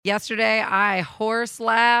Yesterday, I horse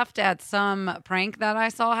laughed at some prank that I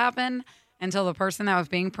saw happen until the person that was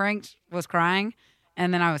being pranked was crying.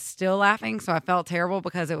 And then I was still laughing, so I felt terrible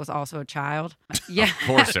because it was also a child. Yeah. Of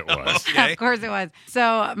course it was. Of course it was.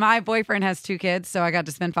 So my boyfriend has 2 kids, so I got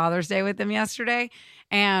to spend Father's Day with him yesterday.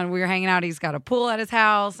 And we were hanging out. He's got a pool at his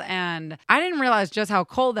house. And I didn't realize just how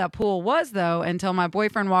cold that pool was, though, until my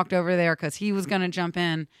boyfriend walked over there because he was going to jump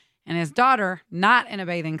in. And his daughter, not in a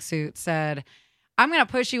bathing suit, said, I'm going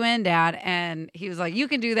to push you in, Dad. And he was like, you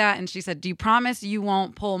can do that. And she said, do you promise you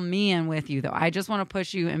won't pull me in with you, though? I just want to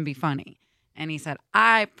push you and be funny. And he said,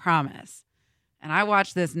 I promise. And I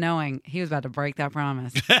watched this knowing he was about to break that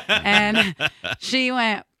promise. And she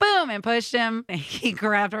went, boom, and pushed him. And he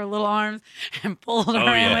grabbed her little arms and pulled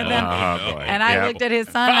her in with him. Oh, boy. And I looked at his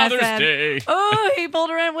son Father's and I said, Day. oh, he pulled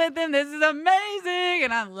her in with him. This is amazing.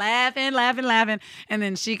 And I'm laughing. And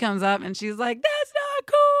then she comes up and she's like, that's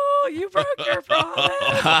not cool. You broke your promise.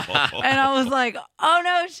 And I was like, oh,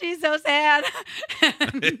 no, she's so sad.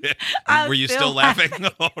 Were you still laughing?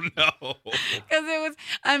 Oh, no.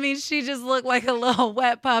 Because she just looked like a little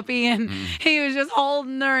wet puppy, and he was just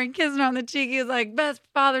holding her and kissing her on the cheek. He was like, best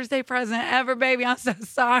Father's Day present ever, baby. I'm so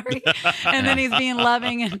sorry. And then he's being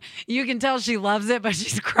loving, and you can tell she loves it, but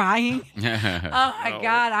she's crying. Oh, my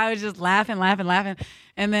God. I was just laughing.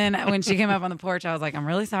 And then when she came up on the porch, I was like, I'm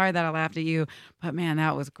really sorry that I laughed at you, but man,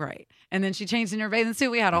 that was great. And then she changed in her bathing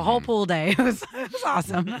suit. We had a whole pool day. It was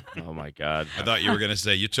awesome. Oh, my God. I thought you were going to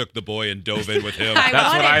say you took the boy and dove in with him. I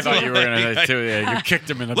That's what wanted I thought to. you were going to do, too. Yeah, you kicked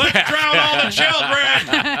him in the Let's back. drown all the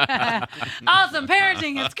children. Awesome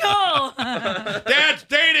parenting. It's cool. Dad's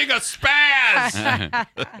dating a spaz.